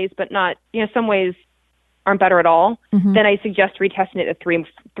some ways, but not, some ways aren't better at all, then I suggest retesting at the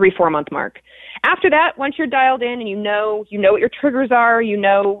 3-4 month mark. After that, once you're dialed in and you know what your triggers are, you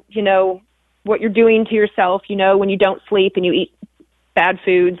know what you're doing to yourself, when you don't sleep and you eat bad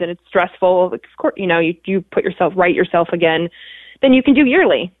foods and it's stressful, you put yourself again, then you can do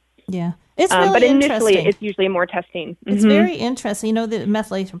yearly. Yeah. It's really but initially, interesting. it's usually more testing. It's very interesting. The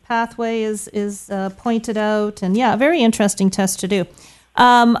methylation pathway is pointed out, and very interesting test to do.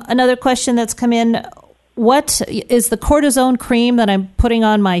 Another question that's come in: what is the cortisone cream that I'm putting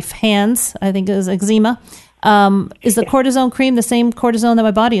on my hands? I think it is eczema. Is the cortisone cream the same cortisone that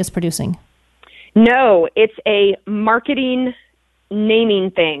my body is producing? No, it's a marketing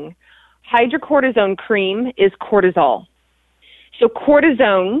naming thing. Hydrocortisone cream is cortisol. So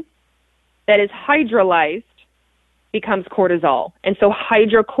cortisone that is hydrolyzed becomes cortisol. And so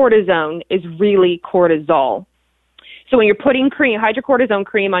hydrocortisone is really cortisol. So when you're putting hydrocortisone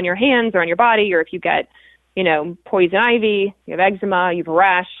cream on your hands or on your body, or if you get, poison ivy, you have eczema, you have a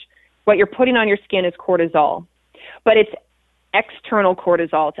rash, what you're putting on your skin is cortisol. But it's external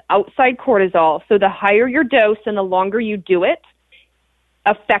cortisol. It's outside cortisol. So the higher your dose and the longer you do it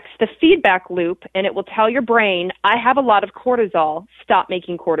affects the feedback loop, and it will tell your brain, I have a lot of cortisol, stop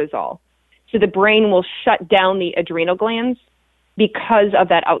making cortisol. So the brain will shut down the adrenal glands because of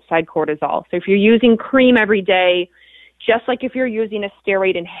that outside cortisol. So if you're using cream every day, just like if you're using a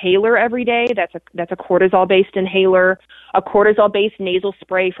steroid inhaler every day, that's a cortisol-based inhaler, a cortisol-based nasal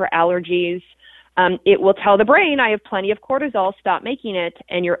spray for allergies, it will tell the brain, I have plenty of cortisol, stop making it,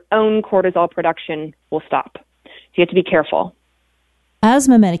 and your own cortisol production will stop. So you have to be careful.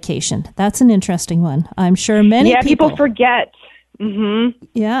 Asthma medication, that's an interesting one. I'm sure many people forget. Mm-hmm.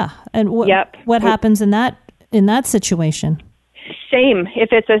 Yeah, and what happens in that situation? Same.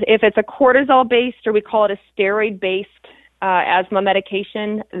 If it's a cortisol-based, or we call it a steroid-based asthma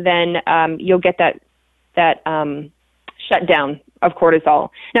medication, then you'll get that shutdown of cortisol.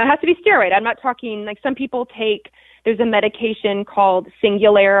 Now, it has to be steroid. I'm not talking, some people take, there's a medication called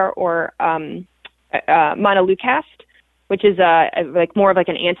Singulair or Montelukast, which is more of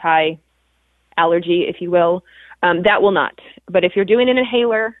an anti-allergy, if you will. That will not. But if you're doing an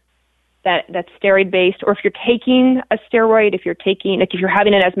inhaler that's steroid-based, or if you're taking a steroid, if you're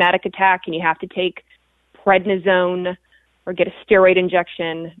having an asthmatic attack and you have to take prednisone or get a steroid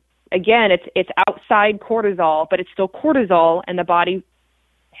injection, again, it's outside cortisol, but it's still cortisol, and the body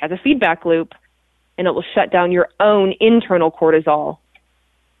has a feedback loop, and it will shut down your own internal cortisol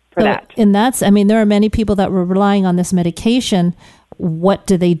for that. And there are many people that were relying on this medication. What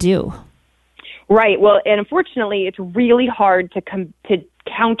do they do? Right. Well, and unfortunately, it's really hard to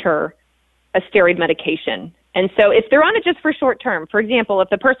counter a steroid medication. And so if they're on it just for short term, for example, if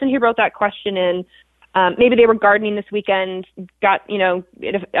the person who wrote that question in, maybe they were gardening this weekend,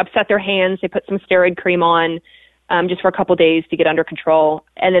 it upset their hands, they put some steroid cream on just for a couple days to get under control,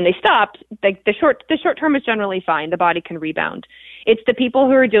 and then they stopped, the short term is generally fine. The body can rebound. It's the people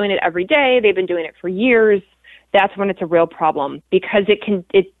who are doing it every day, they've been doing it for years, that's when it's a real problem, because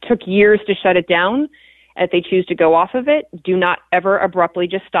it took years to shut it down, If they choose to go off of it, do not ever abruptly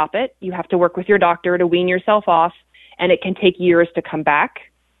just stop it. You have to work with your doctor to wean yourself off, and it can take years to come back,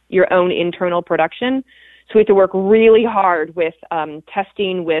 your own internal production. So we have to work really hard with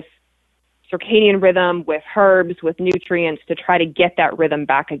testing, with circadian rhythm, with herbs, with nutrients to try to get that rhythm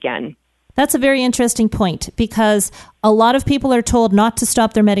back again. That's a very interesting point, because a lot of people are told not to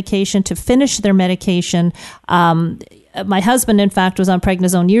stop their medication, to finish their medication. My husband, in fact, was on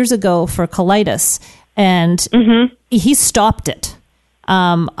prednisone years ago for colitis, and he stopped it.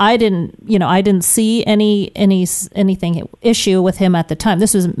 I didn't see anything issue with him at the time.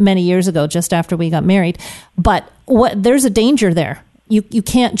 This was many years ago, just after we got married. But there's a danger there. You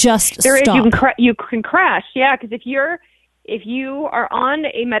can't just stop. You can crash, yeah. Because if you are on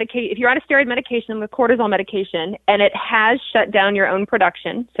if you're on a steroid medication with cortisol medication, and it has shut down your own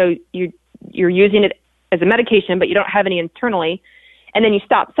production, so you're using it as a medication, but you don't have any internally, and then you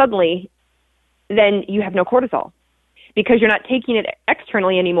stop suddenly, then you have no cortisol because you're not taking it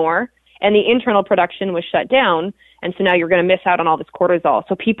externally anymore, and the internal production was shut down, and so now you're going to miss out on all this cortisol.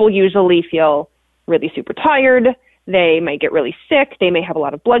 So people usually feel really super tired. They might get really sick. They may have a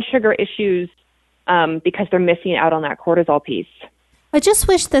lot of blood sugar issues because they're missing out on that cortisol piece. I just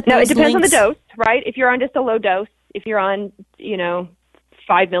wish that it depends on the dose, right? If you're on just a low dose, if you're on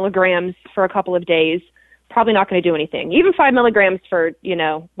 5 milligrams for a couple of days, probably not going to do anything. Even 5 milligrams for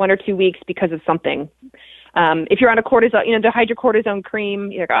 1 or 2 weeks because of something. If you're on a cortisol, the hydrocortisone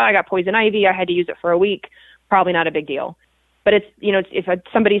cream, you're like, I got poison ivy, I had to use it for a week, probably not a big deal. But it's, if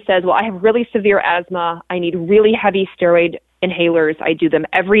somebody says, well, I have really severe asthma, I need really heavy steroid inhalers, I do them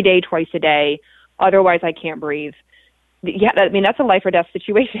every day, twice a day, otherwise I can't breathe. Yeah, that's a life or death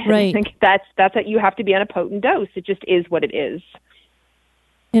situation. Right. I think that's you have to be on a potent dose. It just is what it is.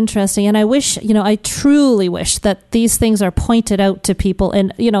 Interesting. And I wish, I truly wish that these things are pointed out to people,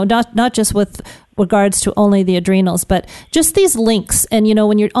 and, not just with regards to only the adrenals, but just these links. And,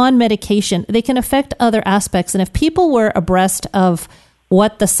 when you're on medication, they can affect other aspects. And if people were abreast of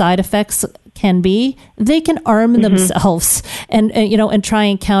what the side effects can be, they can arm themselves and try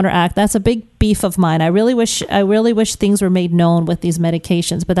and counteract. That's a big beef of mine. I really wish things were made known with these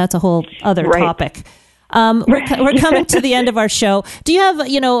medications, but that's a whole other topic. We're coming to the end of our show. Do you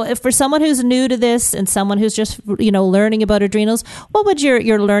have, for someone who's new to this and someone who's just, learning about adrenals, what would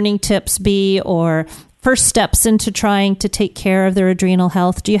your learning tips be, or first steps into trying to take care of their adrenal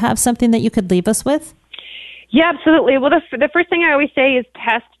health? Do you have something that you could leave us with? Yeah, absolutely. Well, the first thing I always say is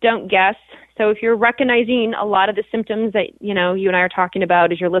test, don't guess. So if you're recognizing a lot of the symptoms that, you and I are talking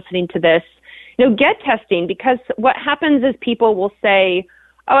about as you're listening to this, get testing, because what happens is people will say,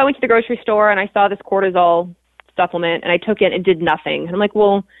 oh, I went to the grocery store and I saw this cortisol supplement and I took it and it did nothing. And I'm like,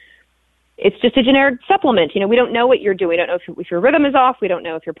 well, it's just a generic supplement. We don't know what you're doing. We don't know if your rhythm is off. We don't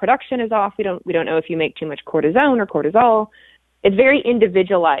know if your production is off. We don't know if you make too much cortisone or cortisol. It's very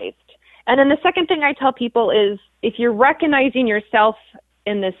individualized. And then the second thing I tell people is, if you're recognizing yourself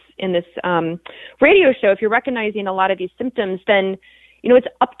in this radio show, if you're recognizing a lot of these symptoms, then it's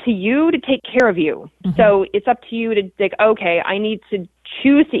up to you to take care of you. Mm-hmm. So it's up to you to think, okay, I need to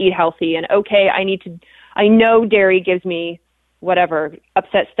choose to eat healthy, and okay, I know dairy gives me whatever,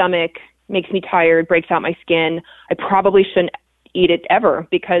 upset stomach, makes me tired, breaks out my skin. I probably shouldn't eat it ever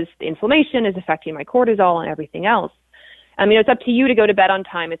because the inflammation is affecting my cortisol and everything else. It's up to you to go to bed on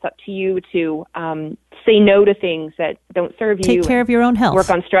time. It's up to you to say no to things that don't serve you. Take care of your own health.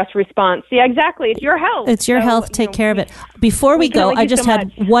 Work on stress response. Yeah, exactly. It's your health. It's your health. Take care of it. Before we go, I just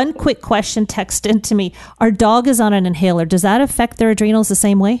had one quick question text into me. Our dog is on an inhaler. Does that affect their adrenals the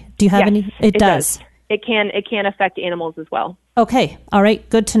same way? Do you have any? It does. It can affect animals as well. Okay. All right.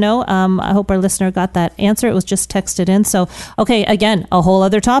 Good to know. I hope our listener got that answer. It was just texted in. So, okay. Again, a whole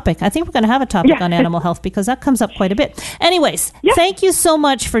other topic. I think we're going to have a topic on animal health because that comes up quite a bit. Anyways, thank you so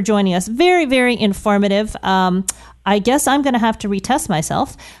much for joining us. Very, very informative. I guess I'm going to have to retest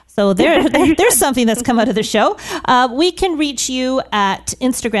myself. So there's something that's come out of the show. We can reach you at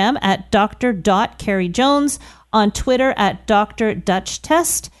Instagram at dr.carriejones, on Twitter at Dr. Dutch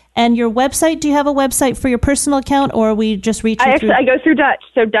Test. And your website, do you have a website for your personal account, or we just reach you through? I go through Dutch,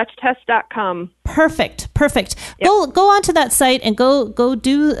 so DutchTest.com. Perfect. Yep. Go onto that site and go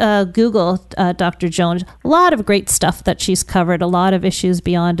do Google Dr. Jones. A lot of great stuff that she's covered, a lot of issues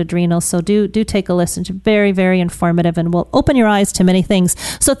beyond adrenals. So do take a listen. It's very, very informative and will open your eyes to many things.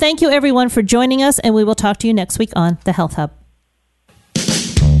 So thank you, everyone, for joining us, and we will talk to you next week on The Health Hub.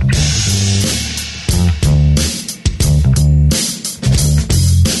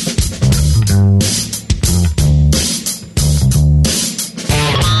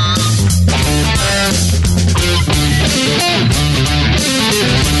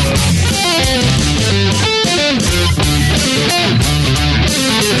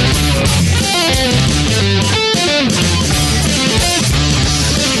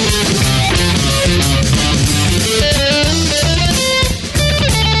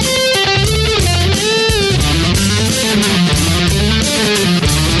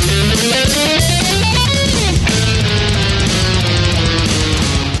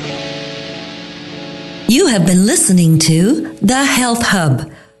 You have been listening to The Health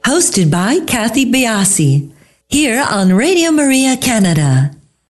Hub, hosted by Kathy Biasi, here on Radio Maria Canada.